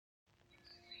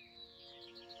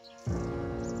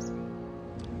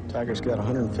Tiger's got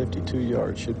 152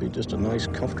 yards. Should be just a nice,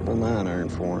 comfortable 9-iron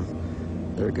for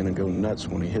him. They're going to go nuts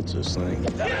when he hits this thing.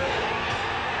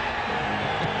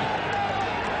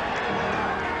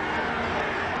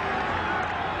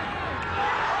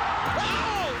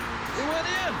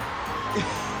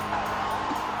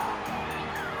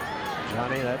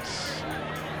 Johnny, that's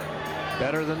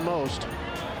better than most.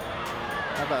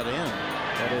 How about in?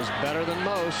 That is better than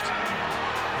most.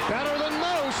 Better than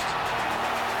most!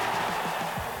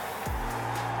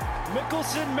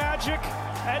 Mickelson magic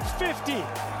at 50.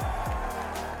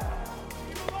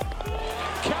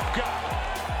 Koepka,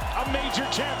 a major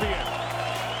champion.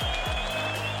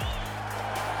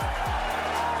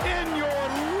 In your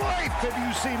life, have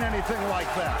you seen anything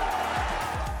like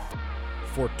that?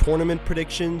 For tournament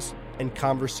predictions and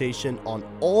conversation on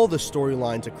all the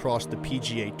storylines across the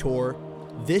PGA Tour,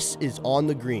 this is On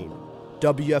the Green,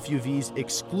 WFUV's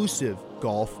exclusive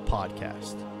golf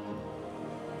podcast.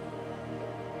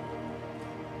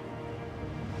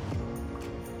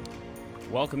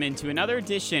 Welcome into another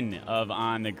edition of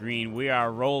On the Green. We are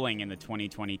rolling in the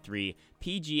 2023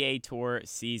 PGA Tour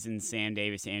season. Sam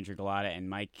Davis, Andrew Gullotta, and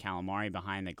Mike Calamari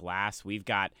behind the glass. We've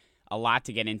got a lot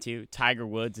to get into. Tiger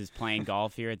Woods is playing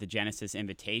golf here at the Genesis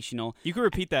Invitational. You can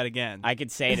repeat that again. I could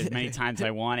say it as many times as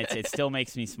I want. It still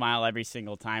makes me smile every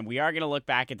single time. We are going to look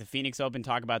back at the Phoenix Open,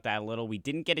 talk about that a little. We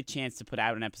didn't get a chance to put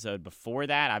out an episode before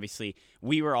that. Obviously,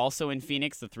 we were also in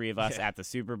Phoenix, the three of us at the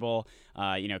Super Bowl,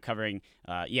 covering,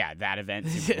 that event,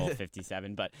 Super Bowl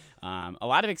 57. But a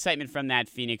lot of excitement from that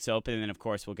Phoenix Open, and then, of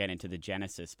course, we'll get into the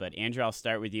Genesis. But, Andrew, I'll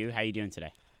start with you. How you doing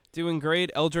today? Doing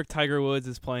great. Eldrick Tiger Woods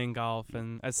is playing golf,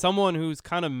 and as someone who's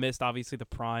kind of missed, obviously, the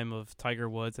prime of Tiger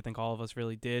Woods, I think all of us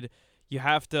really did, you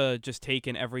have to just take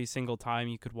in every single time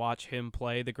you could watch him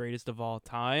play the greatest of all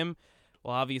time.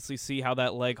 We'll obviously see how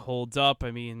that leg holds up.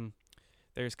 I mean,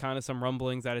 there's kind of some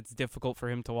rumblings that it's difficult for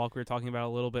him to walk. We were talking about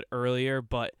it a little bit earlier,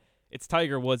 but it's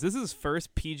Tiger Woods. This is his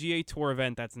first PGA Tour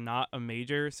event that's not a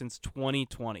major since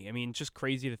 2020. I mean, just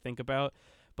crazy to think about.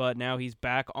 But now he's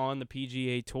back on the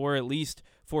PGA Tour, at least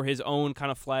for his own kind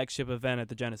of flagship event at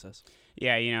the Genesis.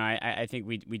 Yeah, I think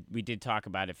we did talk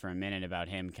about it for a minute, about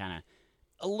him kind of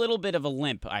a little bit of a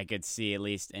limp, I could see, at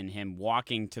least, in him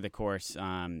walking to the course,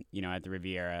 at the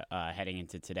Riviera heading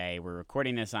into today. We're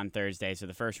recording this on Thursday, so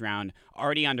the first round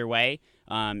already underway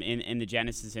in the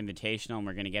Genesis Invitational, and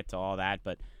we're going to get to all that.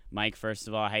 But Mike, first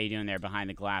of all, how you doing there behind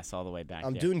the glass all the way back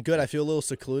I'm there? doing good. I feel a little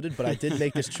secluded, but I did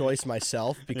make this choice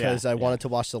myself because I wanted to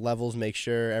watch the levels, make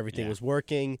sure everything was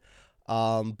working.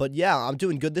 I'm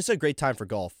doing good. This is a great time for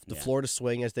golf. The Florida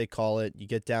swing, as they call it. You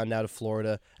get down now to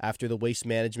Florida after the Waste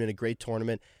Management, a great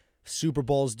tournament. Super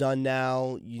Bowl's done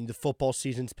now. The football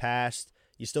season's passed.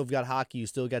 You still got hockey. You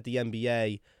still got the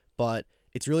NBA. But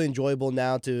it's really enjoyable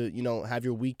now to, have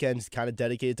your weekends kind of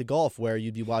dedicated to golf, where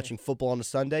you'd be watching football on a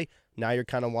Sunday. Now you're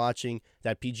kind of watching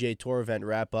that PGA Tour event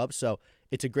wrap up. So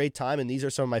it's a great time, and these are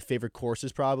some of my favorite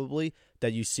courses probably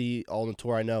that you see on the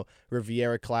tour. I know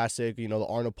Riviera Classic, the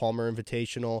Arnold Palmer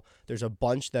Invitational. There's a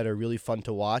bunch that are really fun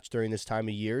to watch during this time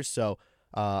of year, so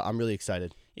I'm really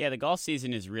excited. Yeah, the golf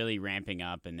season is really ramping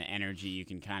up, and the energy you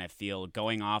can kind of feel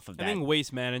going off of that. I think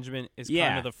Waste Management is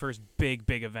kind of the first big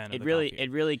event. It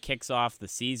really kicks off the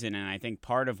season, and I think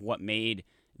part of what made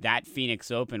that Phoenix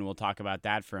Open, we'll talk about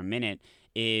that for a minute,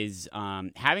 is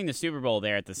having the Super Bowl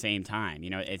there at the same time.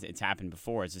 It's happened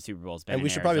before as the Super Bowl's been. And we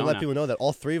should probably let people know that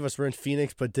all three of us were in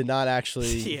Phoenix, but did not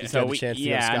actually get a chance to go to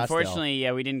Scottsdale.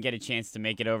 Unfortunately, we didn't get a chance to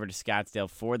make it over to Scottsdale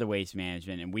for the Waste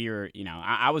Management, and we were,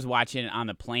 I was watching it on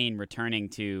the plane returning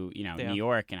to, New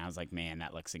York, and I was like, man,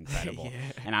 that looks incredible,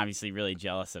 and obviously really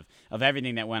jealous of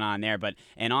everything that went on there. But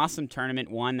an awesome tournament,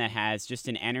 one that has just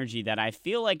an energy that I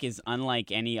feel like is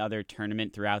unlike any other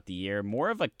tournament throughout the year. More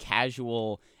of a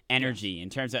casual energy in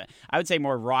terms of, I would say,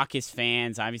 more raucous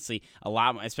fans. Obviously, a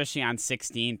lot, especially on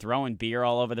 16, throwing beer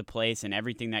all over the place and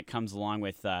everything that comes along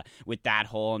with that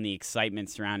hole and the excitement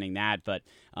surrounding that. But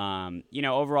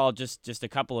overall, just a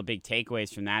couple of big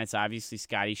takeaways from that. It's obviously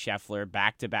Scottie Scheffler,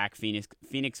 back-to-back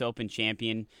Phoenix Open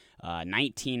champion,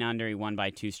 19 under. He won by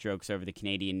 2 strokes over the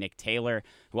Canadian Nick Taylor,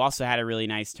 who also had a really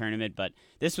nice tournament. But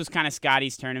this was kind of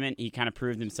Scottie's tournament. He kind of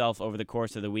proved himself over the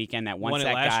course of the weekend. That once won it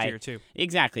that last guy, year too.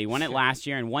 Exactly, won it last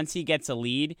year, and once he gets a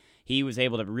lead, he was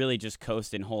able to really just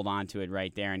coast and hold on to it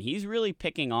right there. And he's really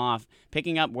picking up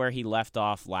where he left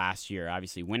off last year.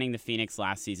 Obviously, winning the Phoenix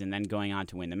last season, then going on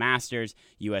to win the Masters,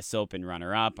 U.S. Open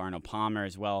runner-up, Arnold Palmer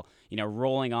as well.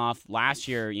 Rolling off last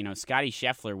year, Scottie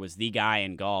Scheffler was the guy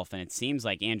in golf, and it seems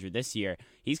like Andrew this year,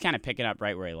 he's kind of picking up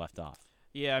right where he left off.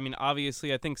 Yeah, I mean,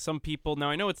 obviously, I think some people, now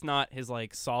I know it's not his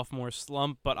sophomore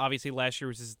slump, but obviously last year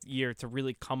was his year to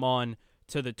really come on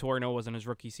to the tour. No, it wasn't his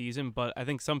rookie season, but I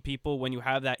think some people, when you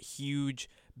have that huge,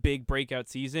 big breakout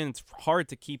season, it's hard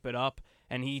to keep it up,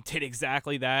 and he did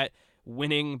exactly that,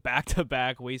 winning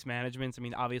back-to-back Waste Managements. I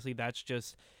mean, obviously that's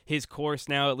just his course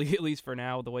now, at least for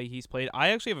now, the way he's played. I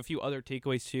actually have a few other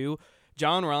takeaways too.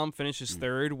 Jon Rahm finishes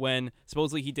third when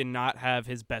supposedly he did not have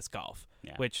his best golf,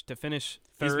 which to finish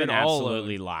third, he's been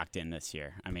absolutely locked in this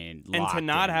year. I mean, and to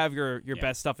not have your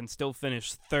best stuff and still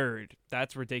finish third,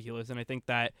 that's ridiculous. And I think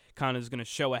that kind of is going to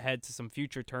show ahead to some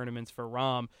future tournaments for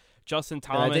Rahm. Justin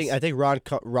Thomas. And I think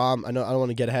Rahm. I don't want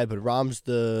to get ahead, but Rahm's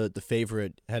the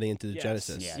favorite heading into the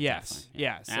Genesis. Yeah,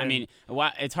 yes. I mean,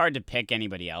 it's hard to pick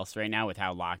anybody else right now with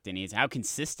how locked in he is, how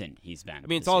consistent he's been. I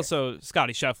mean, it's also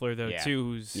Scottie Scheffler though too,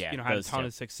 who's had a ton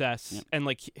of success, and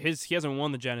like he hasn't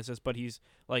won the Genesis, but he's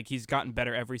gotten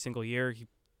better every single year. He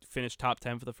finished top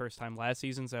 10 for the first time last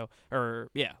season,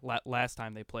 last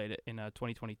time they played it in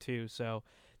 2022. So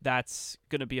that's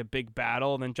going to be a big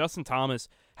battle. And then Justin Thomas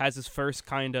has his first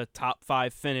kind of top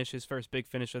 5 finish, his first big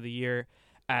finish of the year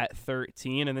at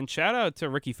 13. And then shout out to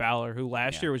Ricky Fowler, who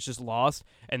last year was just lost,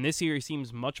 and this year he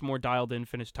seems much more dialed in,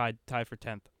 finished tied for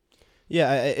 10th.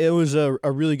 Yeah, it was a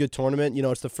really good tournament. You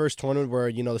know, it's the first tournament where,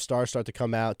 you know, the stars start to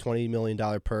come out, $20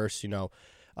 million purse, you know.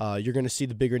 You're going to see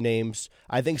the bigger names.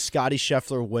 I think Scottie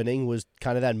Scheffler winning was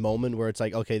kind of that moment where it's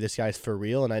like, okay, this guy's for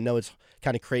real. And I know it's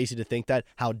kind of crazy to think that,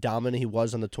 how dominant he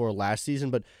was on the tour last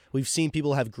season, but we've seen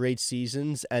people have great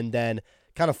seasons and then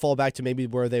kind of fall back to maybe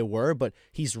where they were, but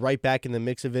he's right back in the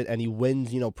mix of it, and he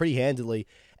wins, you know, pretty handily.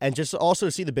 And just also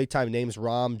to see the big-time names,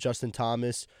 Rahm, Justin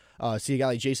Thomas, see a guy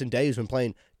like Jason Day who's been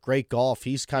playing great golf.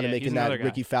 He's kind of making that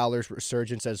Ricky Fowler's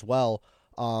resurgence as well.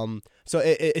 So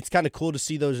it's kind of cool to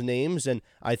see those names, and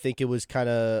I think it was kind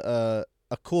of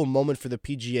a cool moment for the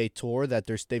PGA Tour that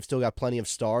they've still got plenty of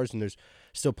stars, and there's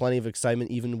still plenty of excitement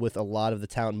even with a lot of the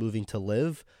talent moving to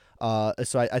live.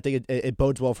 So I think it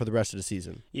bodes well for the rest of the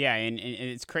season. Yeah, and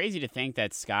it's crazy to think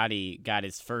that Scottie got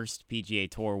his first PGA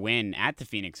Tour win at the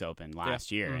Phoenix Open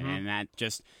last year, and that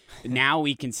just now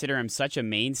we consider him such a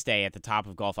mainstay at the top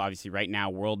of golf. Obviously, right now,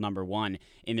 world number 1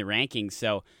 in the rankings.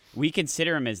 So we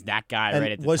consider him as that guy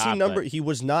right at the top. He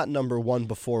was not number 1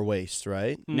 before Waste,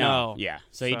 right? No. Yeah.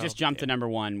 So he just jumped to number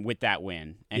 1 with that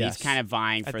win, and he's kind of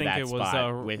vying for that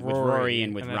spot with Rory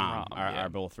and with Rahm are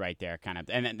both right there, kind of,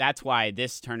 and that's why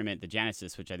this tournament, the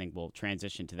Genesis, which I think we'll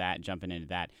transition to that, jumping into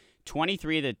that.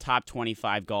 23 of the top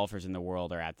 25 golfers in the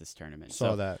world are at this tournament.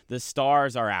 Saw that. The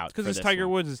stars are out. Because it's Tiger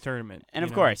Woods' tournament. And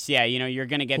of course, you're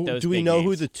going to get those. Do we big know names.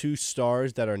 who the 2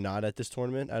 stars that are not at this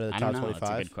tournament out of the top 25?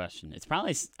 That's a good question. It's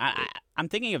probably I'm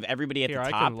thinking of everybody at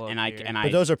the top,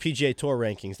 but those are PGA Tour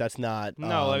rankings. That's not.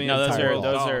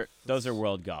 Those are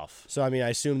World Golf. So I mean, I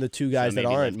assume the 2 guys that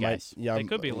aren't might. Yeah, they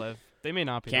could be live. They may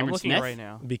not be. Cameron I'm looking Smith? right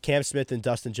now. Be Cam Smith and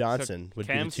Dustin Johnson would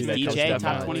be the 2 that DJ comes to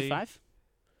top mind. 25.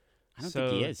 I don't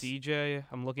think he is. DJ,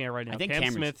 I'm looking at right now. I think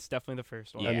Cam Smith's definitely the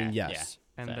first one. I mean, yes.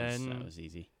 And that was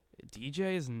easy.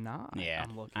 DJ is not. Yeah,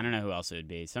 I don't know who else it would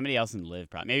be. Somebody else in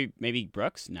Live, probably. Maybe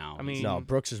Brooks. No, I mean, no,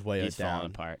 Brooks is way he's down.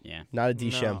 falling apart. Yeah, not a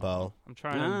DeChambeau. No. I'm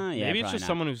trying. Maybe it's just not.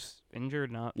 Someone who's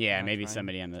injured. Maybe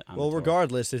somebody on the. Well,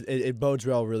 regardless, it bodes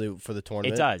well really for the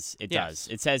tournament. It does. It does.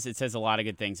 It says a lot of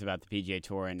good things about the PGA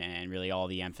Tour and really all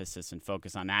the emphasis and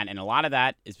focus on that, and a lot of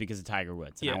that is because of Tiger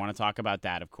Woods. And I want to talk about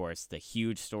that, of course, the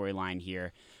huge storyline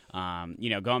here.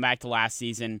 Going back to last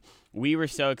season, we were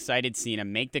so excited seeing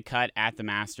him make the cut at the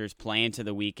Masters, play into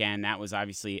the weekend. That was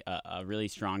obviously a really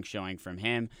strong showing from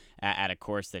him at a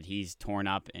course that he's torn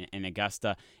up in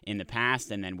Augusta in the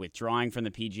past, and then withdrawing from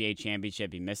the PGA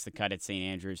Championship. He missed the cut at St.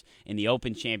 Andrews in the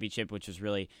Open Championship, which was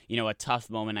really, a tough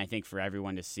moment, I think, for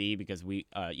everyone to see because we,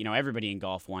 everybody in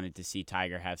golf wanted to see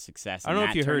Tiger have success. I don't know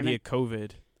if you heard he had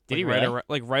COVID. Did he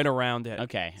really? Right around it.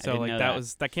 Okay. So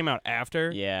that came out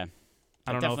after. Yeah.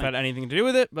 I don't know if it had anything to do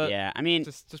with it, but yeah, I mean,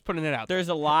 just putting it out. There's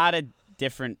a lot of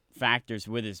different factors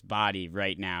with his body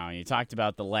right now. You talked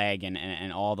about the leg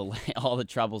and all the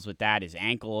troubles with that, his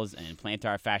ankles and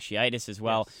plantar fasciitis as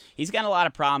well. Yes. He's got a lot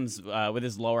of problems with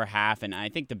his lower half, and I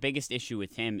think the biggest issue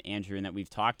with him, Andrew, and that we've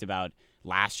talked about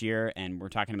last year and we're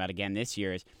talking about again this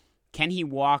year is, can he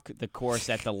walk the course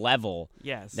at the level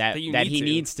that he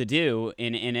needs to do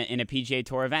in a PGA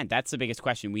Tour event? That's the biggest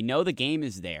question. We know the game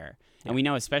is there, and we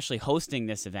know especially hosting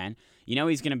this event,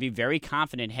 he's going to be very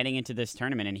confident heading into this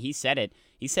tournament, and he said it.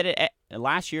 He said it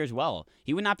last year as well.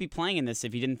 He would not be playing in this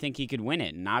if he didn't think he could win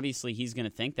it, and obviously he's going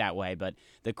to think that way, but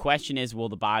the question is, will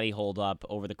the body hold up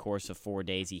over the course of 4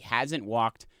 days? He hasn't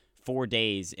walked 4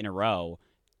 days in a row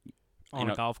on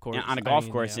a golf course. On a golf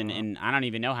course, and I don't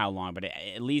even know how long, but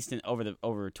at least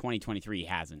over 2023 he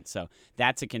hasn't. So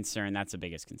that's a concern. That's the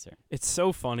biggest concern. It's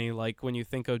so funny, like when you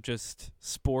think of just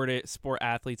sport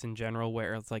athletes in general,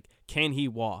 where it's like, can he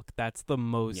walk? That's the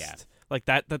most. Yeah. Like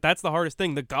that's the hardest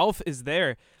thing. The golf is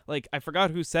there. Like I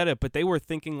forgot who said it, but they were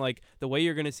thinking like the way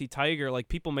you're going to see Tiger, like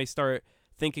people may start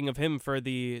thinking of him for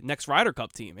the next Ryder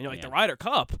Cup team, and you're like, the Ryder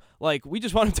Cup, like we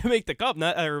just want him to make the cup,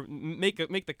 not or make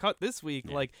the cut this week,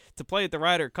 like to play at the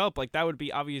Ryder Cup, like that would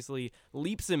be obviously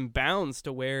leaps and bounds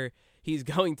to where he's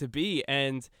going to be.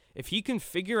 And if he can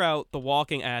figure out the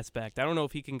walking aspect, I don't know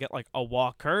if he can get like a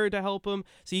walker to help him.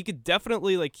 So he could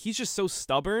definitely, like, he's just so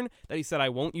stubborn that he said, I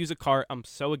won't use a cart. I'm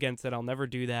so against it. I'll never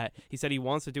do that. He said he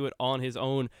wants to do it on his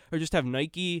own, or just have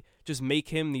Nike just make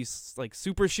him these like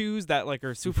super shoes that like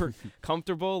are super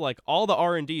comfortable. Like all the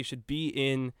R&D should be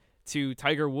in to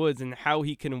Tiger Woods and how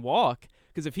he can walk.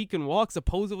 Because if he can walk,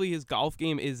 supposedly his golf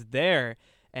game is there.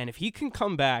 And if he can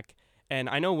come back, and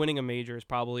I know winning a major is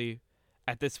probably,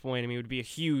 at this point, I mean, it would be a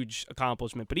huge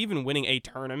accomplishment. But even winning a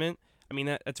tournament, I mean,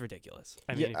 that's ridiculous.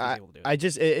 I mean, yeah, if he's able to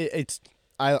do it.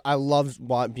 I love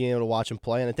being able to watch him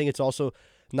play, and I think it's also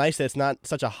nice that it's not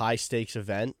such a high stakes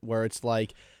event where it's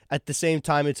like, at the same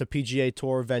time, it's a PGA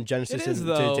Tour event, Genesis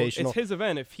Invitational. It's his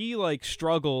event. If he like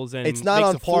struggles and it's not makes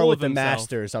on a par fool with of the himself,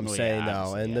 Masters, I'm saying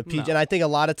though, and the PGA. No. And I think a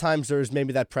lot of times there's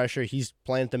maybe that pressure. He's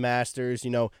playing at the Masters.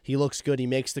 You know, he looks good. He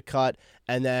makes the cut,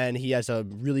 and then he has a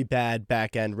really bad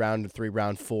back end round 3,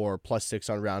 round 4, +6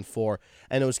 on round 4,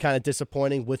 and it was kind of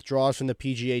disappointing. Withdraws from the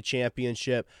PGA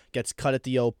Championship, gets cut at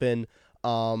the Open.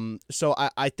 So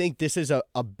I think this is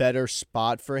a better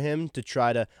spot for him to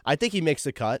try to. I think he makes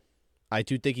the cut. I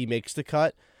do think he makes the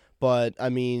cut, but I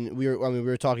mean we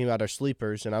were talking about our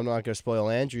sleepers, and I'm not going to spoil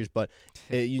Andrews, but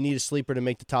you need a sleeper to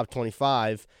make the top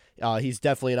 25. He's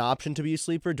definitely an option to be a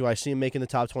sleeper. Do I see him making the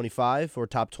top 25 or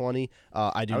top 20?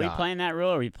 I do not. Are we playing that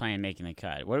rule, or are we playing making the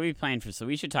cut? What are we playing for? So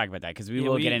we should talk about that, because we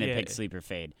will get into pick, sleeper,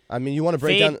 fade. I mean, you want to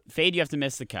break down. Fade, you have to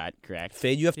miss the cut, correct?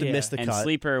 Fade, you have to miss the cut. And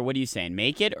sleeper, what are you saying?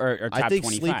 Make it or top 25? I think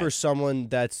sleeper someone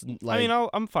that's like. I mean,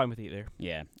 I'm fine with either.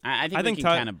 Yeah, I think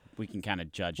we can kind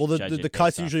of judge. Well, the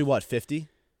cut's usually what, 50?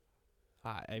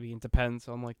 I mean, it depends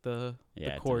on like the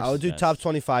course. I would do top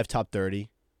 25, top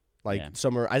 30.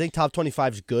 Somewhere, I think top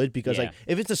 25 is good because like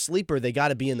if it's a sleeper, they got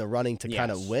to be in the running to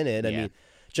kind of win it. I mean,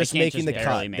 just making the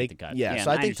cut.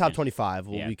 So I think top 25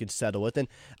 we could settle with. And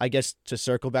I guess to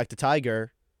circle back to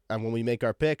Tiger, and when we make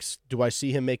our picks, do I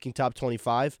see him making top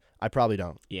 25? I probably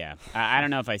don't. Yeah, I don't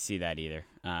know if I see that either.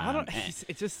 I don't.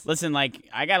 It's just listen. Like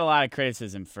I got a lot of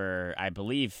criticism for, I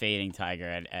believe, fading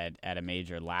Tiger at a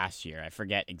major last year. I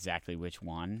forget exactly which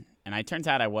one, and it turns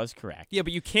out I was correct. Yeah,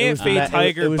 but you can't fade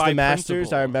Tiger. It was by the Masters.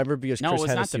 principle. I remember because Chris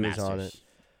Hennessy was on it.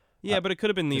 Yeah, but it could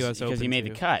have been the U.S. Open because he made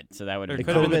the cut, so that would have been.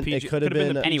 It could have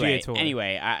been the PGA Tour.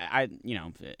 Anyway, I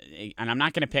and I'm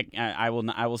not going to pick. I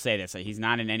will say this: he's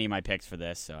not in any of my picks for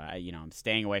this, so I'm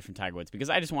staying away from Tiger Woods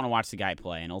because I just want to watch the guy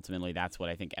play, and ultimately that's what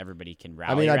I think everybody can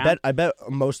rally around. I bet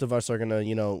most of us are gonna,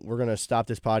 we're gonna stop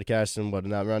this podcast in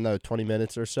around another 20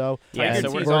 minutes or so. Yeah, so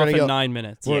we're going to go 9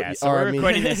 minutes. So we're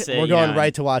recording this. We're going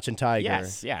right to watching Tiger.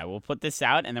 Yes, yeah, we'll put this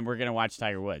out, and then we're gonna watch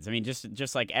Tiger Woods. I mean,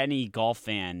 just like any golf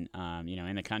fan,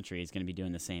 in the country is going to be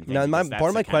doing the same thing. Now, part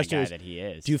of my question is, that he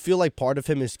is. Do you feel like part of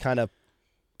him is kind of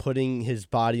putting his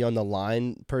body on the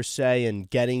line per se and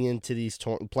getting into these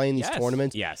playing these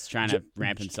tournaments? Yes, trying to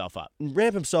ramp himself up.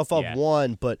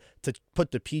 One, but to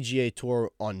put the PGA Tour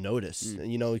on notice.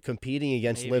 Competing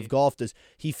against Live Golf, does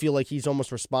he feel like he's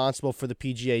almost responsible for the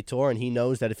PGA Tour, and he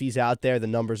knows that if he's out there, the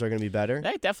numbers are going to be better?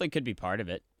 That definitely could be part of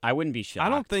it. I wouldn't be shocked. I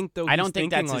don't think though. I don't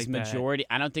think that's his like majority.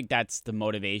 I don't think that's the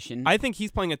motivation. I think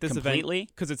he's playing at this completely event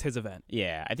because it's his event.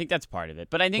 Yeah, I think that's part of it.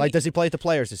 But I think does he play at the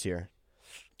Players this year?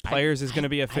 Players is going to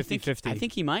be a 50-50. I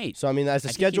think he might. So, I mean, as the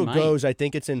schedule goes, I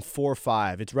think it's in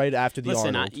 4-5. It's right after the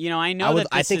Arnold. I know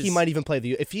I think he might even play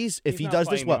the. If he does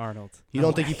this well, Arnold. You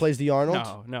don't think he plays the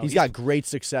Arnold? No. He's got great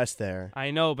success there.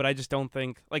 I know, but I just don't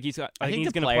think he's got. I think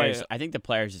he's going to play. I think the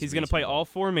Players. He's going to play all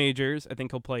 4 majors. I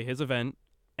think he'll play his event.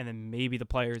 And then maybe the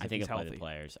Players. I think he's he'll healthy. play the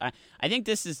Players. I think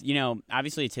this is,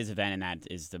 obviously it's his event, and that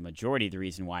is the majority of the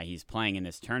reason why he's playing in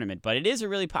this tournament. But it is a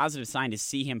really positive sign to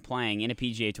see him playing in a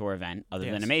PGA Tour event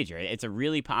other than a major. It's a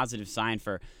really positive sign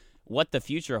for what the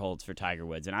future holds for Tiger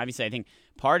Woods. And obviously I think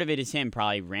part of it is him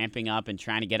probably ramping up and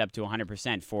trying to get up to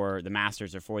 100% for the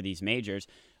Masters or for these majors.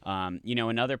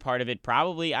 Another part of it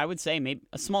probably, I would say maybe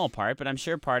a small part, but I'm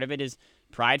sure part of it is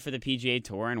pride for the PGA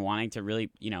Tour and wanting to really,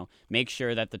 make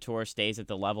sure that the tour stays at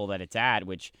the level that it's at,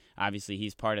 which obviously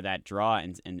he's part of that draw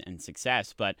and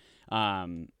success. But,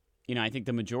 I think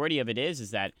the majority of it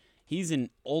is that he's an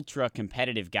ultra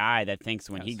competitive guy that thinks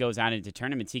when he goes out into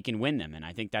tournaments he can win them, and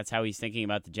I think that's how he's thinking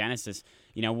about the Genesis.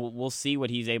 We'll see what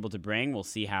he's able to bring. We'll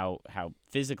see how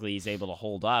physically he's able to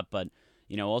hold up, but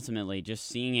ultimately just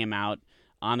seeing him out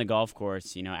on the golf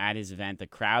course, at his event, the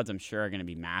crowds I'm sure are going to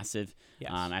be massive.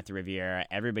 At the Riviera.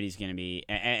 Everybody's going to be,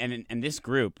 and this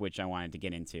group, which I wanted to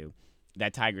get into,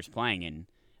 that Tiger's playing in.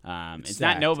 It's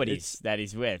not nobody's that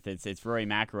he's with. It's Rory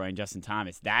McIlroy and Justin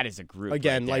Thomas. That is a group.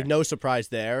 Again, right there. no surprise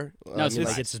there. No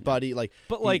surprise. It's his buddy.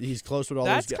 But he's close with all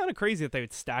those guys. That's kind of crazy that they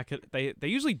would stack it. They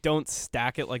usually don't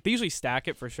stack it. They usually stack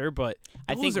it for sure. But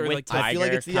I think are I feel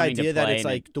like it's the idea that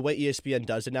it's the way ESPN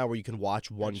does it now, where you can watch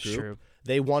one group. True.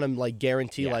 They want to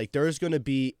guarantee there's going to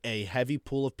be a heavy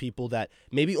pool of people that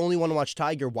maybe only want to watch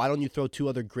Tiger. Why don't you throw two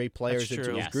other great players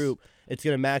into this group? It's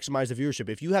going to maximize the viewership.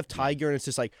 If you have Tiger and it's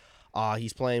just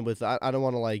he's playing with I don't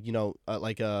want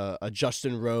to a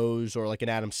Justin Rose or an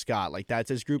Adam Scott, that's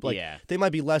his group. They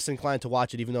might be less inclined to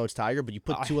watch it even though it's Tiger, but you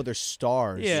put two other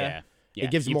stars. Yeah.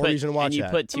 It gives more reason to watch and you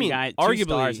that. put two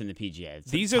stars in the PGA.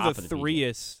 These are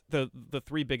the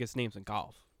three biggest names in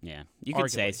golf. Yeah, you could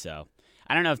say so.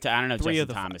 I don't know if Justin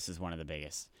Thomas is one of the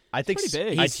biggest. I think pretty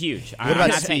big. He's huge. What about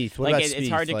Spieth? It's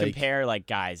hard to compare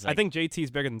guys. I think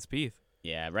JT's bigger than Spieth.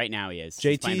 Yeah, right now he is.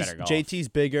 JT's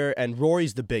bigger, and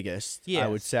Rory's the biggest. I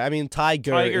would say. I mean,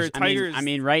 Tiger's.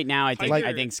 Right now I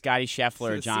think Scottie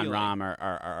Scheffler or John Rahm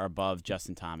are above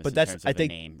Justin Thomas. But that's in terms of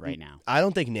name right now. I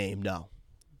don't think name. No.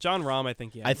 John Rahm, I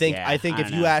think. Yeah. I think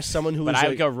if you ask someone who, but I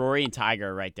would go Rory and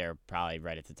Tiger right there, probably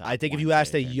right at the top. I think if you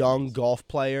asked a young golf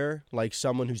player,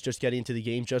 someone who's just getting into the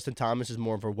game, Justin Thomas is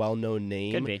more of a well-known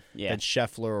name. Could be, yeah. Than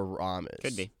Scheffler or Rahm is.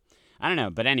 Could be. I don't know,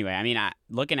 but anyway,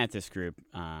 looking at this group,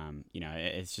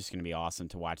 it's just going to be awesome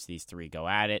to watch these three go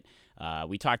at it.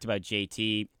 We talked about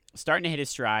JT starting to hit his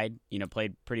stride.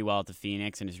 Played pretty well at the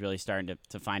Phoenix and is really starting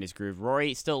to find his groove.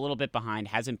 Rory still a little bit behind,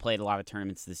 hasn't played a lot of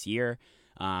tournaments this year.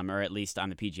 Or at least on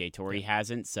the PGA Tour he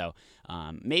hasn't. So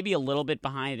maybe a little bit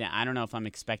behind. I don't know if I'm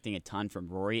expecting a ton from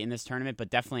Rory in this tournament, but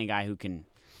definitely a guy who can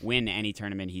win any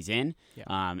tournament he's in.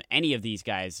 Yeah. Any of these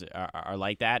guys are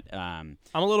like that. I'm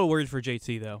a little worried for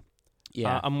JT, though.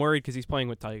 Yeah. I'm worried because he's playing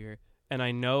with Tiger, and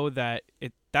I know that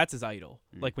that's his idol.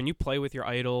 When you play with your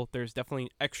idol, there's definitely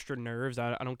extra nerves.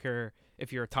 I don't care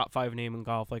if you're a top 5 name in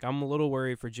golf. I'm a little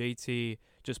worried for JT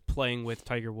just playing with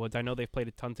Tiger Woods. I know they've played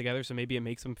a ton together, so maybe it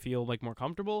makes him feel more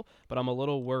comfortable, but I'm a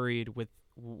little worried with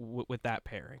that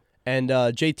pairing. And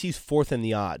JT's 4th in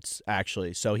the odds,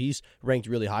 actually, so he's ranked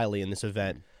really highly in this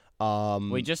event.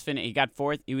 He just finished. He got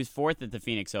 4th. He was 4th at the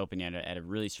Phoenix Open at a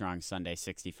really strong Sunday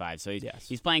 65. So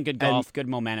he's playing good golf, good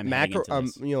momentum.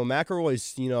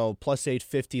 McIlroy's plus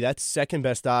 850. That's second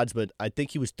best odds, but I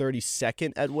think he was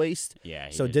 32nd at waist. Yeah.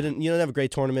 So didn't have a great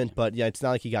tournament, but it's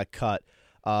not like he got cut.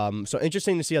 So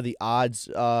interesting to see how the odds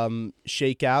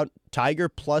shake out. Tiger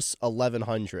plus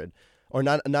 1,100, or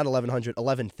not 1,100,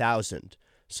 11,000.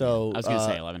 So I was going to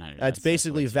say 1,100. That's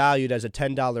basically valued as a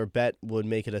 $10 bet would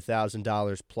make it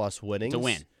 $1,000 plus winnings to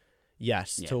win.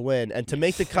 Yes, to win, and to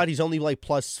make the cut, he's only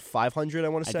plus 500. I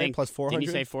want to say plus 400. Didn't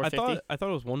you say 450? I thought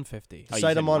it was 150. The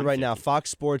site I'm on right now, Fox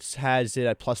Sports has it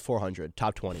at plus 400,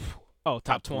 top 20. Oh,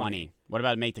 top 20. What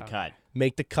about make the cut?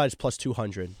 Make the cut is plus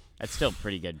 200. That's still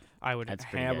pretty good. I would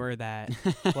hammer that.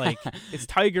 It's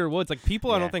Tiger Woods.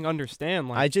 People I don't think understand.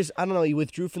 I don't know. He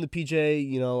withdrew from the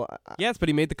PGA. Yes, but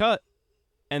he made the cut.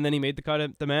 And then he made the cut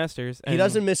at the Masters. He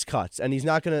doesn't miss cuts, and he's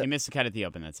not gonna. He missed the cut at the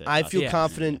Open. That's it. I feel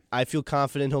confident. I feel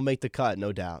confident he'll make the cut.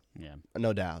 No doubt. Yeah.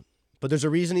 No doubt. But there's a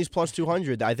reason he's plus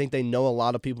 200. I think they know a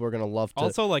lot of people are gonna love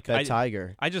to bet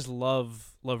Tiger. I just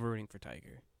love rooting for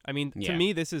Tiger. To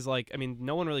me, this is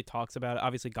no one really talks about it.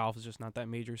 Obviously, golf is just not that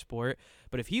major sport.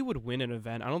 But if he would win an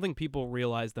event, I don't think people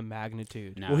realize the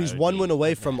magnitude. No, he's one win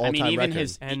away from all-time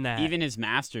record. Even his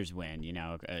Masters win, years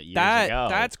ago.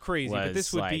 That's crazy. But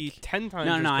this would be 10 times.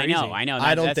 No, as crazy. I know.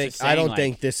 I don't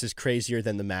think this is crazier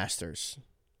than the Masters.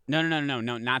 No,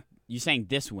 not you saying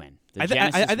this win.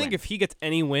 I think if he gets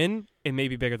any win, it may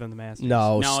be bigger than the Masters.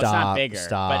 No, stop, it's not bigger.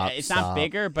 But it's not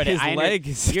bigger. But his leg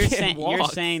is you're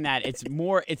saying that it's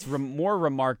more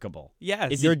remarkable.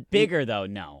 Yes. Is it bigger though?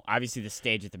 No. Obviously, the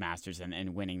stage at the Masters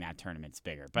and winning that tournament's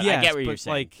bigger. But I get what you're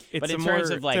saying. It's in terms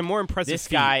of it's a more impressive. This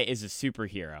guy is a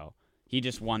superhero. He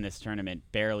just won this tournament,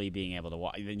 barely being able to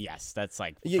walk. Then yes, that's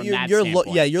you're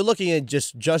looking at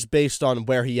just based on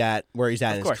where he's at in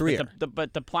his career.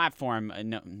 But the platform,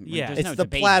 it's the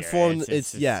platform.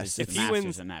 It's if he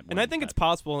wins, and I think it's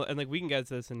possible, and we can get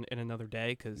to this in another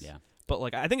day,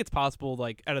 But I think it's possible.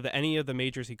 Out of any of the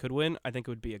majors he could win, I think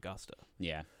it would be Augusta.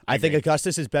 Yeah, I think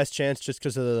Augusta's his best chance just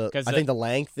because of the. I think the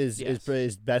length is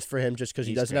best for him just because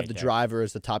he doesn't have the driver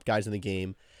as the top guys in the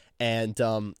game.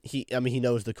 And he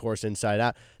knows the course inside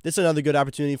out. This is another good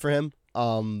opportunity for him.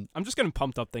 I'm just getting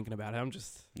pumped up thinking about it. I'm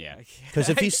just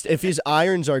because if his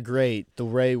irons are great, the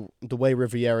way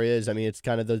Riviera is, I mean, it's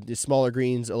kind of the smaller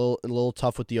greens, a little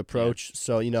tough with the approach.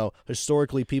 So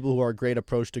historically, people who are a great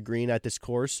approach to green at this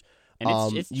course.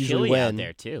 And it's usually chilly win. out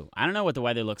there too. I don't know what the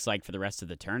weather looks like for the rest of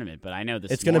the tournament, but I know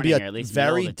it's going to be at least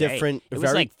very middle of the day, different. It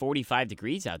was like 45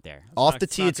 degrees out there. Off the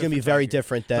tee, it's going to be very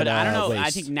different than. But I don't know. Waste.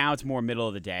 I think now it's more middle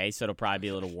of the day, so it'll probably be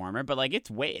a little warmer. But like it's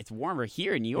warmer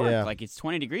here in New York. Yeah. Like it's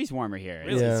 20 degrees warmer here.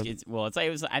 Really? I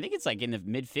think it's like in the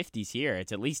mid 50s here.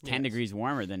 It's at least 10 degrees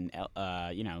warmer than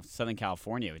Southern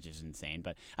California, which is insane.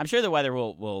 But I'm sure the weather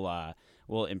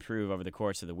will improve over the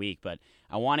course of the week. But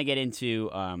I want to get into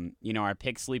our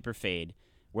pick, sleeper, fade.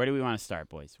 Where do we want to start,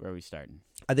 boys? Where are we starting?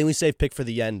 I think we save pick for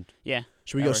the end. Yeah.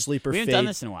 Should we go sleeper, fade? We haven't done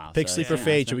this in a while. Pick, sleeper,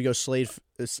 fade. Should we go sleeper,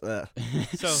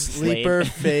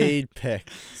 fade, pick?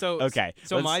 So okay.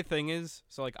 So my thing is,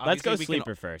 let's go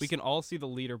sleeper first. We can all see the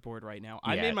leaderboard right now.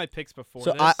 I made my picks before.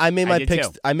 So this. I made my picks.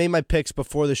 Too. I made my picks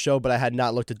before the show, but I had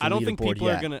not looked at the leaderboard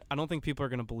yet. I don't think people are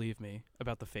gonna believe me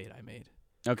about the fade I made.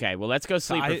 Okay, well, let's go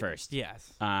sleeper first.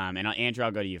 Yes. And Andrew, I'll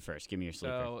go to you first. Give me your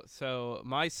sleeper. So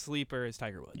my sleeper is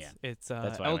Tiger Woods. Yeah. It's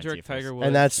That's why I went to you Tiger first. Woods.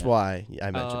 And that's why I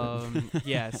mentioned him.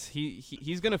 Yes,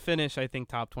 he's gonna finish. I think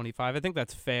top 25. I think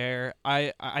that's fair.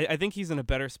 I think he's in a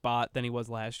better spot than he was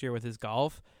last year with his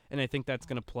golf, and I think that's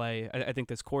gonna play. I think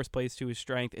this course plays to his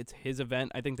strength. It's his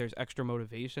event. I think there's extra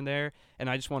motivation there, and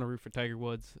I just want to root for Tiger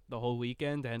Woods the whole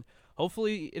weekend, and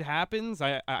hopefully it happens.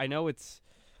 I know it's.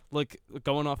 Look,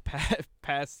 going off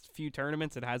past few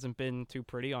tournaments, it hasn't been too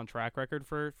pretty on track record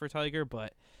for Tiger,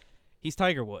 but he's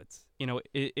Tiger Woods.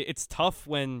 It's tough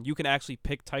when you can actually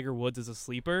pick Tiger Woods as a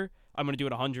sleeper. I'm going to do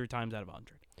it 100 times out of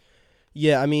 100.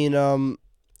 Yeah, I mean, I'm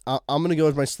going to go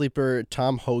with my sleeper,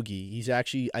 Tom Hoge. He's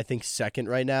actually, I think, second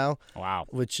right now. Wow.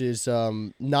 Which is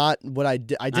not what I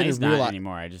did. I didn't he's realize not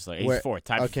anymore. I just he's fourth.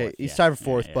 Tied for fourth. Okay, he's tied for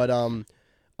fourth, but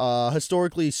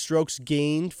historically, strokes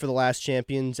gained for the last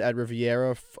champions at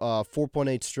Riviera,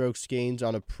 4.8 strokes gains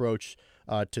on approach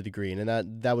to the green,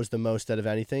 and that was the most out of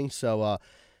anything. So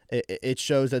it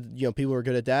shows that people who are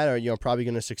good at that are probably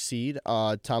going to succeed.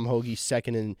 Tom Hoge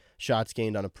second in shots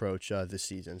gained on approach this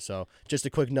season. So just a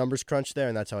quick numbers crunch there,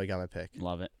 and that's how I got my pick.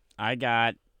 Love it. I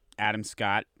got Adam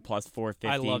Scott plus 450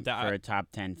 I love that. for a top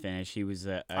 10 finish. He was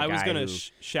I was going to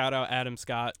shout out Adam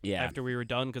Scott after we were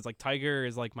done because Tiger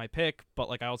is my pick, but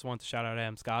I also want to shout out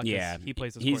Adam Scott because he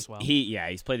plays this course well.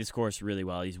 He's played this course really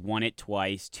well. He's won it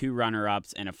twice, 2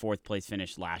 runner-ups, and a 4th place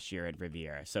finish last year at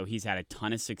Riviera. So he's had a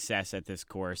ton of success at this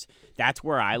course. That's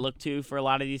where I look to for a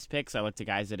lot of these picks. I look to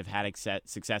guys that have had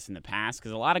success in the past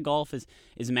because a lot of golf is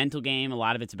a mental game. A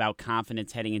lot of it's about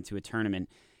confidence heading into a tournament.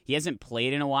 He hasn't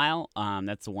played in a while.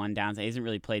 That's the one downside. He hasn't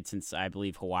really played since, I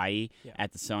believe, Hawaii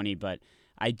at the Sony. But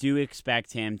I do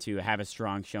expect him to have a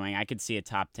strong showing. I could see a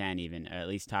top 10 even, at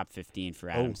least top 15 for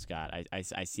Adam Scott.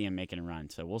 I see him making a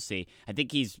run. So we'll see. I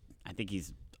think he's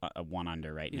a 1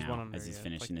 under right now as he's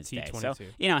finishing his day. So,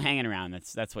 hanging around.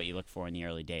 That's what you look for in the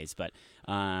early days. But,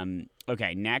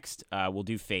 okay, next we'll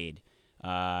do fade.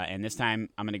 And this time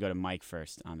I'm going to go to Mike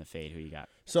first on the fade. Who you got?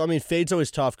 So, I mean, fade's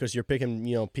always tough because you're picking,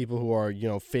 people who are,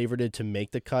 favorited to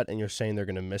make the cut, and you're saying they're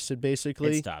going to miss it,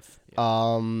 basically. It's tough.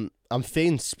 I'm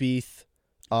fading Spieth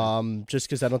just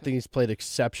because I don't think he's played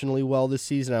exceptionally well this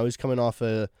season. I was coming off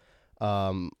a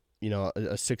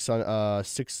 6 not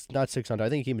 600. I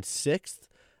think he came in 6th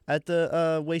at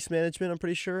the Waste Management, I'm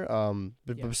pretty sure.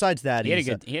 But besides that, he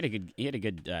had a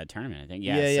good tournament, I think.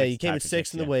 Yeah, he came in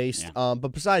 6th in the Waste. Yeah.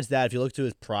 But besides that, if you look to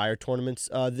his prior tournaments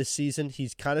this season,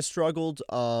 he's kind of struggled.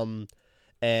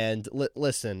 And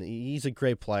listen, he's a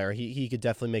great player. He could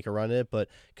definitely make a run at it. But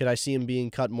could I see him being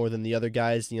cut more than the other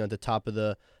guys? At the top of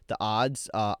the odds.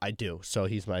 I do. So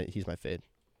he's my fade.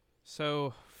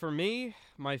 So for me,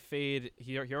 my fade,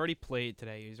 he already played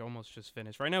today. He's almost just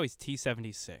finished. Right now he's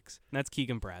T76, and that's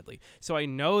Keegan Bradley. So I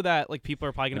know that people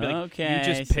are probably going to be like,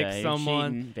 you just picked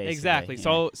someone. Cheating, exactly.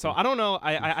 Yeah. So I don't know.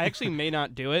 I actually may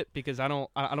not do it because I don't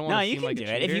want to seem like a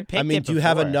cheater. If you picked do you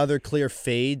have another clear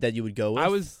fade that you would go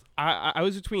with? I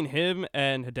was between him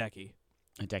and Hideki.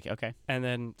 Hideki, okay. And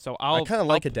then I kind of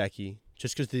like Hideki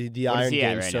just because the iron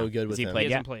game is so good with him. He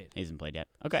hasn't played yet.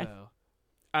 Okay. So,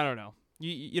 I don't know.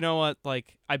 You know what?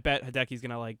 I bet Hideki's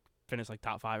gonna finish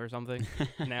top 5 or something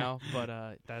now, but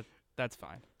that's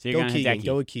fine. So you're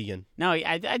Go with Keegan. No,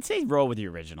 I'd say roll with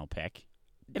your original pick.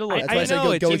 It'll I look. That's why I said know,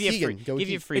 go with give you Keegan. give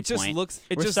you a free It just point. looks.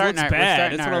 It We're just starting looks our,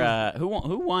 bad. We're That's starting what our, I'm.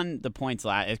 who won the points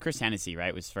last? Chris Hennessy,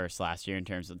 right, was first last year in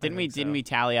terms of. Didn't think we so.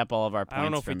 tally up all of our points I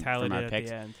don't know if we from tallied our it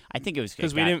picks? at the end. I think it was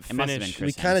 'Cause we didn't It must have been finish. Chris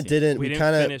We kind of Hennessy. didn't. We We didn't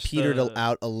kind of finish petered the-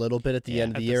 out a little bit at the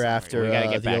end of At the the year summary. after We got to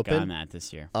get the back Open. on that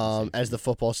this year. As the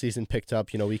football season picked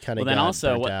up, we kind of Well, then got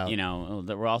also, burnt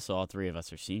out. we're also all three of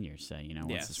us are seniors, so once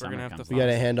Yes, the we're summer gonna have comes, to We got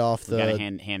to hand off we got to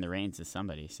the. hand the reins to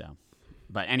somebody. So,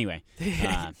 but anyway,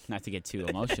 not to get too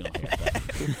emotional here.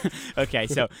 But okay,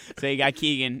 so you got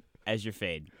Keegan as your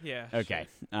fade. Yeah. Okay,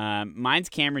 mine's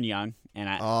Cameron Young, and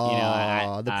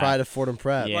The pride of Fordham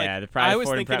Prep. Yeah, the pride I of was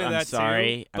Fordham thinking Prep. of I'm that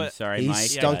sorry. too, I'm but sorry, He Mike.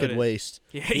 stunk but at waste.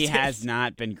 Yeah, He did. has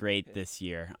not been great this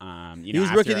year. He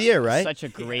was Rookie of the Year, right? Such a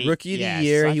great Rookie of the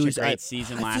Year. Such He was a great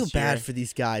season last I year. feel bad for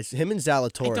these guys. Him and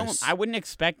Zalatoris. I wouldn't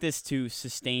expect this to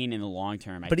sustain in the long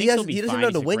term. But he think he'll be doesn't fine. know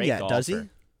He's to a win great yet, does he? golfer.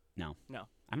 No,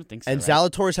 I don't think so. And right?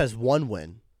 Zalatoris has one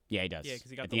win. Yeah, he does. Yeah, 'cause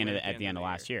he got at the the end win of at the end of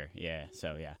last the year. Yeah,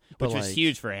 so yeah, But which was like-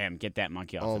 huge for him. Get that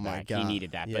monkey off Oh the my back. God. He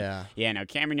needed that. Yeah. But yeah, no.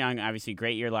 Cameron Young, obviously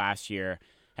great year last year.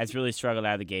 Has really struggled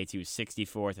out of the gates. He was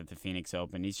 64th at the Phoenix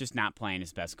Open. He's just not playing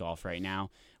his best golf right now.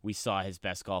 We saw his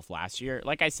best golf last year.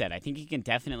 Like I said, I think he can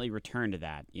definitely return to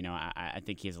that. I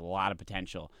think he has a lot of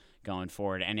potential going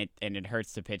forward, and it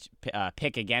hurts to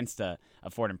pick against a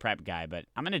Fordham Prep guy, but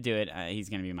I'm gonna do it. He's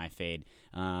gonna be my fade.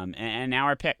 And now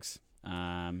our picks. Who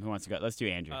wants to go? Let's do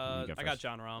Andrew. You go I got first.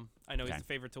 John Rahm. I know Okay. he's the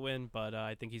favorite to win, but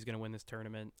I think he's going to win this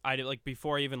tournament.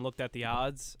 Before I even looked at the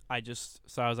odds, I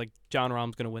was like, John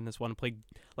Rahm's going to win this one.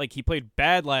 He played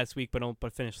bad last week,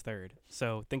 but finished third.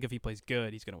 So think if he plays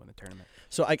good, he's going to win the tournament.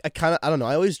 So I don't know.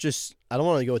 I don't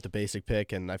want to go with the basic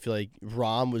pick, and I feel like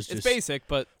Rahm was just It's basic,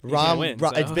 but he's gonna win, so.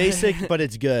 It's basic, but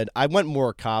it's good. I went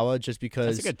Morikawa just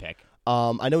because That's a good pick.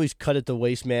 I know he's cut at the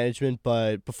Waste Management,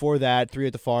 but before that, 3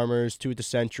 at the Farmers, 2 at the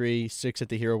Century, 6 at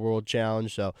the Hero World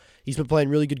Challenge. So he's been playing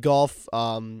really good golf.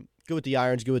 Good with the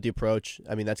irons, good with the approach.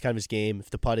 I mean, that's kind of his game. If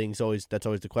the putting's that's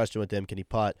always the question with him. Can he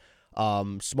putt?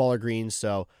 Smaller greens.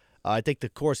 So I think the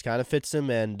course kind of fits him,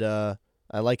 and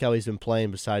I like how he's been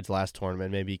playing besides last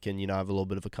tournament. Maybe he can have a little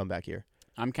bit of a comeback here.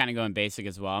 I'm kind of going basic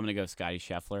as well. I'm going to go Scottie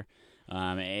Scheffler.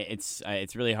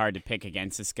 It's really hard to pick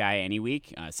against this guy any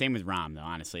week. Same with Rahm, though.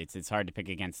 Honestly, it's hard to pick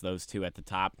against those two at the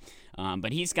top.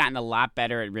 But he's gotten a lot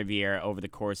better at Riviera over the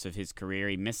course of his career.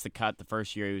 He missed the cut the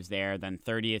first year he was there, then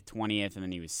 30th, 20th, and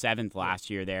then he was 7th last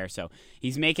year there. So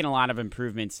he's making a lot of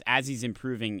improvements as he's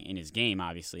improving in his game,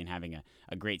 obviously, and having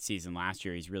a great season last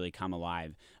year. He's really come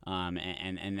alive,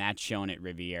 and that's shown at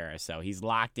Riviera. So he's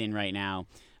locked in right now.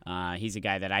 He's a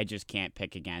guy that I just can't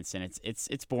pick against, and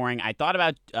it's boring. I thought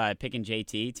about picking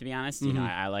JT, to be honest. Mm-hmm.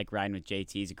 I like riding with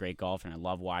JT. He's a great golfer, and I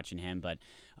love watching him. But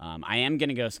I am going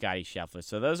to go Scottie Scheffler.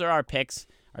 So those are our picks,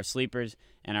 our sleepers,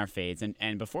 and our fades.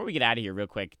 And before we get out of here real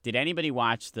quick, did anybody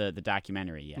watch the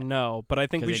documentary yet? No, but I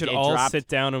think we 'Cause should it all dropped- sit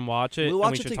down and watch it. We'll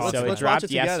watch and it we should together. talk So about it Let's dropped watch it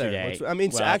together.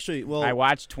 yesterday. I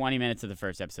watched 20 minutes of the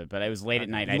first episode, but it was late at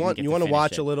night. I didn't get you to want to finish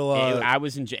watch it. a little?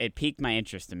 It piqued my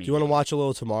interest Do immediately. you want to watch a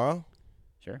little tomorrow?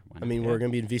 Sure. Why I not? mean, we're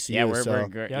going to be in VCU. yeah, we're so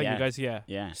good. Yeah, you guys, yeah.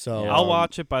 Yeah. So, yeah. I'll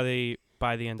watch it by the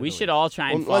end of We the should week. all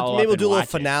try and Well, follow maybe up we'll and do a little watch it,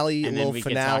 finale, and a then little we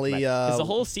can talk about finale, it. 'Cause the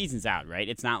whole season's out, right?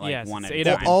 It's not like Yes, one it's at a 8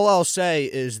 time. episodes. all I'll say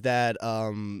is that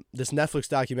this Netflix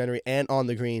documentary and On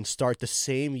the Green start the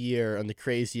same year on the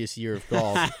craziest year of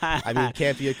golf. I mean, it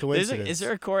can't be a coincidence. Is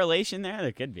there a correlation there?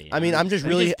 There could be. I mean, I'm just We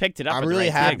really picked it up. I'm at the really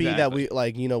right time. happy that we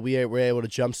were able to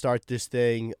jumpstart this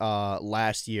thing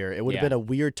last year. It would have Yeah. been a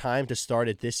weird time to start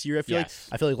it this year. Yes.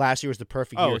 I feel like last year was the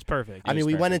perfect Oh, year. it's perfect. I mean, was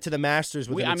we went perfect. into the Masters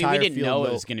with an we entire didn't field know it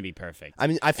low. was going to be perfect. I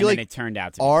mean, I feel and like then it turned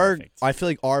out to be perfect. I feel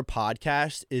like our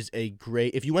podcast is a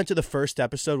great. If you went to the first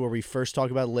episode where we first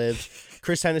talked about Liv,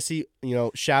 Chris Hennessy,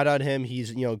 shout out him.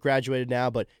 He's graduated now,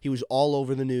 but he was all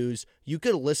over the news. You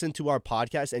could listen to our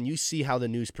podcast and you see how the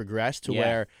news progressed to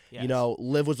where Yes.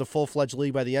 Liv was a full-fledged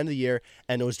league by the end of the year,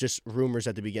 and it was just rumors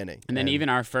at the beginning. And then even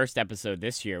our first episode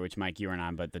this year, which Mike, you weren't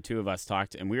on, but the two of us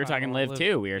talked, and we were talking Liv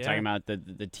too. We were talking about the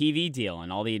TV deal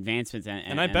and all the advancements and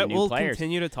I and bet the new we'll players.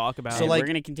 continue to talk about So, it. we're like,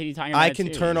 going to continue talking about I it can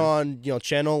too, turn you know? on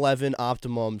Channel 11,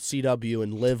 Optimum, CW,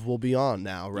 and Liv will be on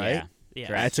now, right? Yeah. Yeah.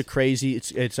 Correct. That's a crazy.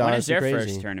 It's When is honestly their crazy.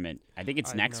 first tournament? I think it's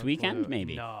I have next no weekend, clue.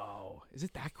 maybe. No. Is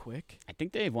it that quick? I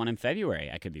think they have one in February.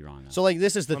 I could be wrong, though. So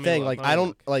this is the Let me thing. look, Like let me I don't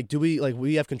look. like. Do we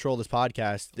we have control of this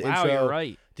podcast? The Wow, intro, you're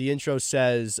right. The intro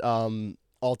says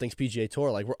all things PGA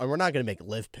Tour. Like we're not gonna make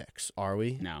Liv picks, are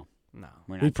we? No. No.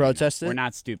 We're not We doing that. protested? We're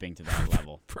not stooping to that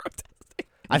level.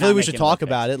 I feel like we Not should making talk Liv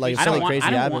about picks. it. Like if I don't something want- crazy I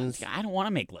don't happens. I don't want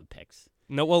to make Liv picks.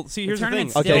 No, well, see, here's the thing.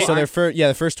 tournament's Okay, still so aren't-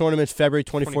 the first tournament's February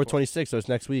 24th, 26th. So it's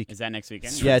next week. Is that next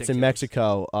weekend? It's Yeah, it's in ridiculous.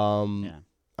 Mexico. Yeah.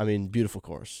 I mean, beautiful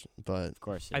course, but Of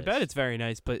course, I bet it's very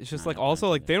nice, but it's just No, like no, also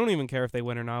no, like no. they don't even care if they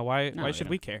win or not. Why No, why they should don't.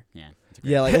 we care? Yeah.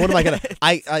 yeah, like what am I gonna?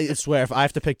 I swear, if I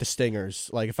have to pick the stingers,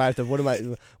 like if I have to,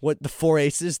 what the 4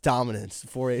 aces dominance,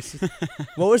 4 aces.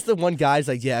 What was the one guy's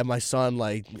like? Yeah, my son,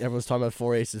 like everyone's talking about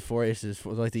 4 aces,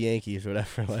 like the Yankees or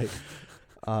whatever. Like,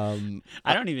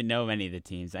 I don't even know many of the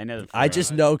teams. I know. I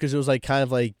just know because it was like kind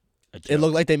of like a it joke.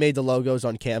 looked like they made the logos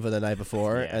on Canva the night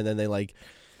before, Yeah. and then they like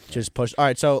just pushed. All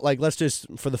right, so like let's just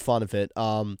for the fun of it.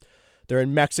 They're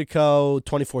in Mexico,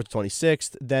 24th to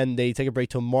 26th. Then they take a break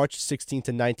till March 16th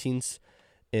to 19th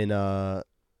in the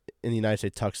United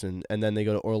States Tucson, and then they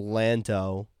go to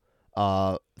Orlando,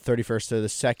 31st to the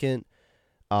 2nd.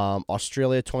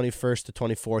 Australia, 21st to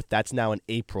 24th. That's now in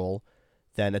April.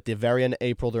 Then at the very end of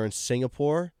April, they're in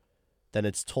Singapore. Then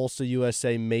it's Tulsa,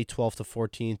 USA, May 12th to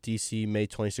 14th. DC, May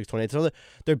 26th, 28th. So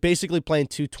they're basically playing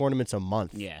 2 tournaments a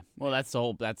month. Yeah. Well, that's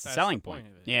the That's selling the point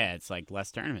point. of it. Yeah, it's like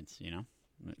less tournaments.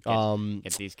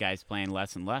 Get these guys playing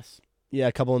less and less. Yeah,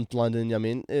 a couple in London. I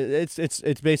mean, it's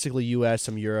basically U.S.,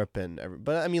 some Europe,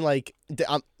 but I mean, like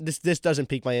this doesn't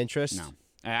pique my interest. No,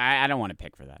 I don't want to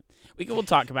pick for that. We'll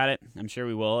talk about it. I'm sure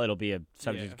we will. It'll be a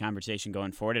subject Yeah. of conversation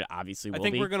going forward. It obviously will I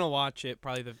think be. we're gonna watch it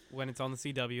probably when it's on the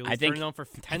CW. Let's I think turn it on for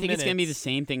 10 I think minutes. it's gonna be the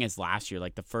same thing as last year,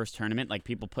 like the first tournament. Like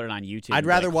people put it on YouTube. I'd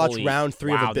rather watch holy, round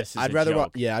 3 wow, of a bit. this is a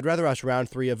joke. I'd rather watch round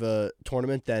 3 of a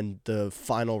tournament than the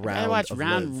final I'd round. rather watch of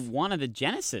round Live. 1 of the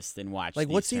Genesis than watch. Like,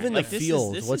 these what's even tournaments. the Like, this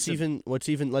field? is What's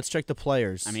a- even? Let's check the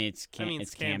players. I mean, it's Cam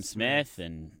Cam Smith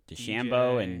and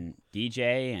DeChambeau DJ. and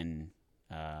DJ and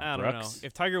I don't Brooks. know.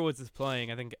 If Tiger Woods is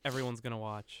playing, I think everyone's gonna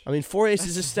watch. I mean, 4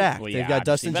 aces is stacked. Well, They've yeah, got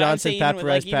obviously, Dustin but I'm Johnson, saying Pat even with,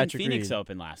 Perez, like, even Patrick Phoenix Reed.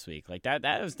 Open last week, like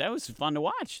that was fun to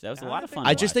watch. That was a lot of fun.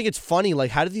 I to just watch. think it's funny.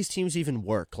 Like, how do these teams even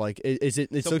work? Like, is it?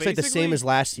 It So looks like the same basically- as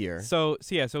last year. So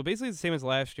basically it's the same as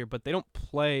last year, but they don't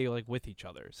play like with each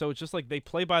other. So it's just like they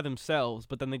play by themselves,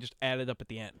 but then they just add it up at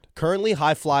the end. Currently,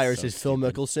 High Flyers So is Phil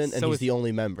stupid. Mickelson, and So he's it's- the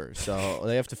only member. So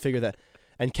they have to figure that.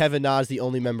 And Kevin Na is the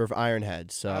only member of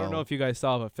Ironhead. So I don't know if you guys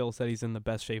saw, but Phil said he's in the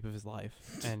best shape of his life,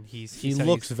 and he he said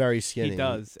looks he's- very skinny. He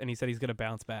does, and he said he's gonna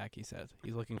bounce back. He said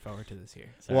he's looking forward to this year.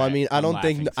 Sorry, Well, I mean, I I'm don't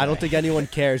think laughing, sorry. anyone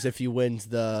cares if he wins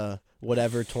the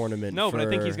whatever tournament. No, but I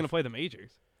think he's for- gonna play the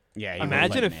majors. Yeah, he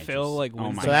Imagine will if play Phil, majors. like, oh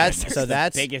wins my the So that's- goodness. so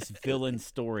that's- the biggest villain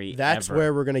story. That's ever.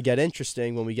 where we're gonna get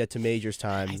interesting when we get to majors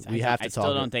time. We have to I talk.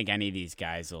 still don't think any of these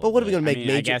guys will. But what are we do it. gonna make I mean,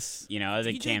 I major- guess I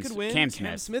think DJ could win. Cam Cam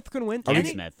Smith. Smith could win. Cam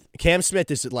Any- Smith. Cam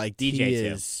Smith is like DJ he too.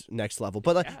 is next level.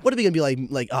 But like, what are we gonna be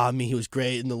like? I mean, he was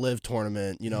great in the Live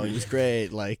tournament. He was great.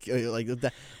 Like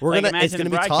that. We're Like, gonna. It's imagine gonna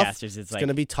the be tough. broadcasters, It's like,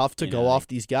 gonna be tough to you go know, off like,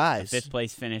 these guys. 5th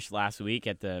place finish last week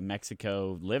at the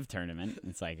Mexico Live tournament.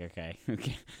 It's like okay.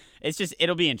 It's just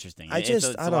it'll be interesting. I It's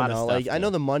don't a lot of know. stuff Like I to- know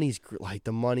the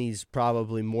money's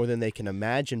probably more than they can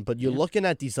imagine. But you're Yeah. looking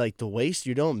at these like the waste.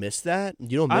 You don't miss that.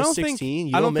 You don't I miss don't think- 16.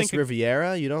 You I don't don't miss think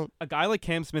Riviera. You don't. A guy like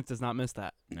Cam Smith does not miss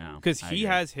that no because I he agree.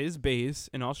 has his base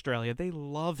in Australia. They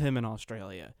love him in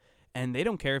Australia, and they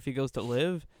don't care if he goes to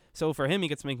Live. So for him, he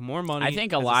gets to make more money. I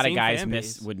think a has the lot of same guys fan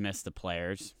base. would miss the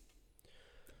players.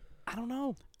 I don't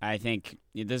know. I think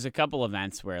there's a couple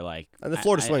events where like And the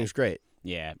Florida I- swing is great.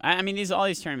 Yeah, I mean all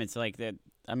these tournaments like that.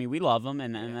 I mean we love them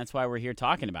and that's why we're here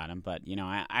talking about them. But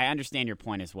I understand your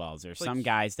point as well. There's Like- some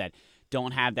guys that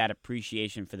don't have that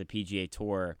appreciation for the PGA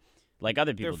Tour like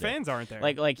other people Their do. fans aren't there.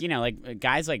 Like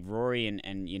guys like Rory and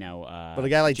But a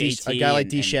guy like JT and-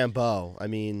 DeChambeau. I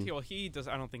mean, well, he does.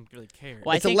 I don't think really cares.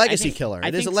 Well, I It's a think- legacy I think- killer. I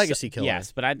It is think a legacy killer.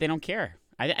 Yes, but they don't care.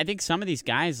 I think some of these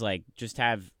guys like just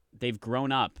they've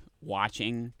grown up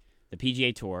watching the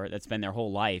PGA Tour. That's been their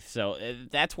whole life. So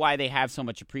that's why they have so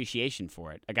much appreciation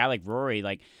for it. A guy like Rory,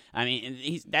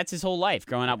 that's his whole life,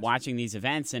 growing up watching these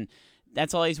events, and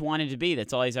that's all he's wanted to be.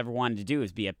 That's all he's ever wanted to do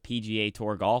is be a PGA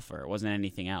Tour golfer. It wasn't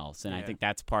anything else. And I Yeah. think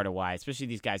that's part of why, especially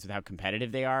these guys with how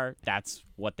competitive they are, that's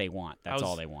what they want. That's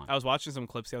all they want. I was watching some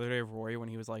clips the other day of Rory when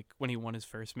he won his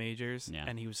first majors, Yeah.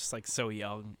 and he was just like so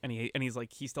young, and he's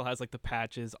like he still has like the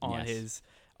patches on Yes. his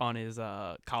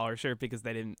collar shirt because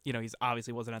they didn't, he's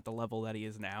obviously wasn't at the level that he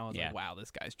is now. I was Yeah. like, wow,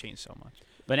 this guy's changed so much.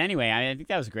 But anyway, I think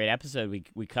that was a great episode.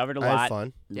 We covered a I lot. had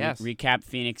fun. Yes. Recap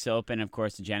Phoenix Open, of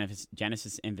course, the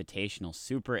Genesis Invitational.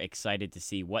 Super excited to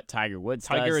see what Tiger Woods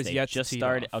Tiger does. is yet just to tee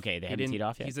started. off. Okay, they He haven't didn't- teed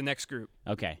off yet. He's the next group.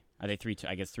 Okay, are they 3:20?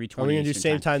 I guess 3:20. Are we gonna do Eastern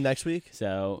same time next week?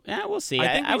 So we'll see.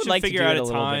 I think we would should like figure to do out it a a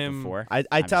little time- bit before. I was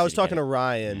obviously, talking to get it.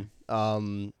 Ryan.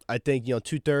 I think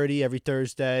 2:30 every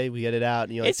Thursday we get it out.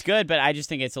 It's good, but I just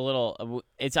think it's a little.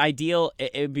 It's ideal.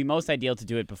 It would be most ideal to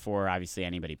do it before obviously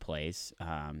anybody plays.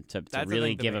 To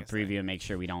really give a preview and make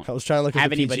sure we don't. I was trying to look at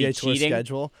the PGA Tour cheating.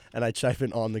 schedule, and I type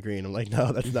in on the green. I'm like,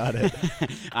 no, that's not it.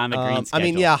 On the green schedule.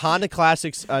 I mean, yeah, Honda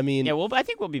Classics. I mean, yeah. Well, I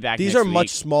think we'll be back. These next are week. much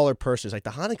smaller purses. Like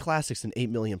the Honda Classics, an $8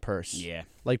 million purse. Yeah.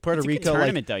 Like Puerto it's a Rico, good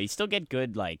tournament though. You still get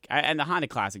good and the Honda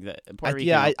Classic, the Puerto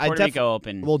Rico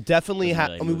Open. We'll definitely have.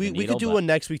 Really I mean, we could do one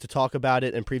next week to talk about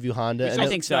it and preview Honda. I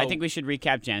think so. I think we should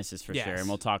recap Genesis for sure, and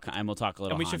we'll talk a little.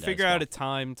 And we should Honda figure out a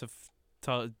time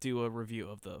to do a review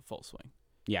of the full swing.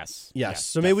 Yes. So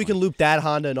definitely. Maybe we can loop that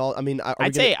Honda and all. I mean,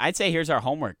 I'd say here's our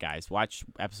homework, guys. Watch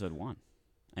episode 1.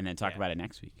 And then talk about it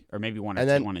next week, or maybe one or two.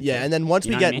 And then once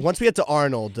we get to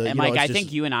Arnold, and Mike, I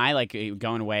think you and I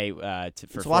going away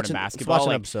for Florida basketball.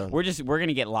 We're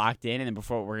gonna get locked in, and then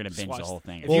before we're gonna binge the whole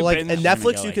thing. Well, and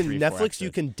Netflix,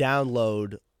 you can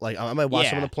download. Like I might watch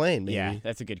them on the plane. Maybe. Yeah,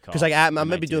 that's a good call. Because I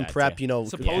might be doing prep.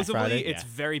 Supposedly, it's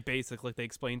very basic. Like they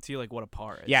explain to you like what a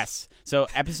par is. Yes. So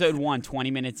episode 1,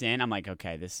 20 minutes in, I'm like,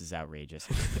 okay, this is outrageous.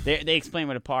 They explain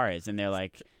what a par is, and they're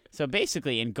like. So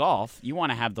basically, in golf, you want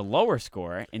to have the lower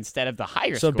score instead of the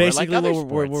higher score. So basically, like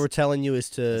what we're telling you is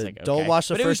to don't watch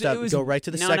the first episode. Go right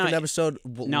to the second episode.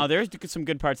 No, there's some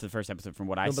good parts of the first episode from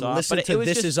what I saw. Listen to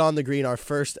This Is on the Green, our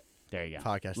first. There you go.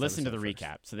 Podcast. Listen to the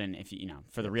recap. So then, if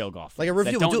for the real golf fans, like a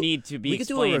review, that don't need to be explained. We could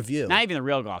do a review. Not even the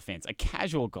real golf fans, a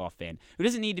casual golf fan who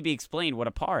doesn't need to be explained what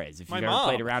a par is. If you've ever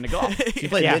played a round of golf, I think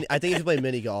if you play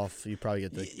mini golf, you probably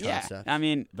get the concept. I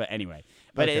mean, but anyway.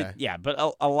 But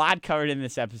a lot covered in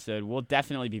this episode. We'll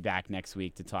definitely be back next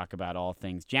week to talk about all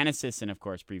things Genesis and, of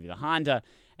course, preview the Honda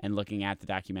and looking at the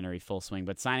documentary Full Swing.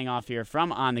 But signing off here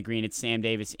from On the Green, it's Sam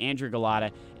Davis, Andrew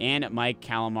Gullotta, and Mike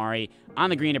Calamari. On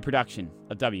the Green, a production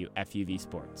of WFUV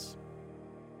Sports.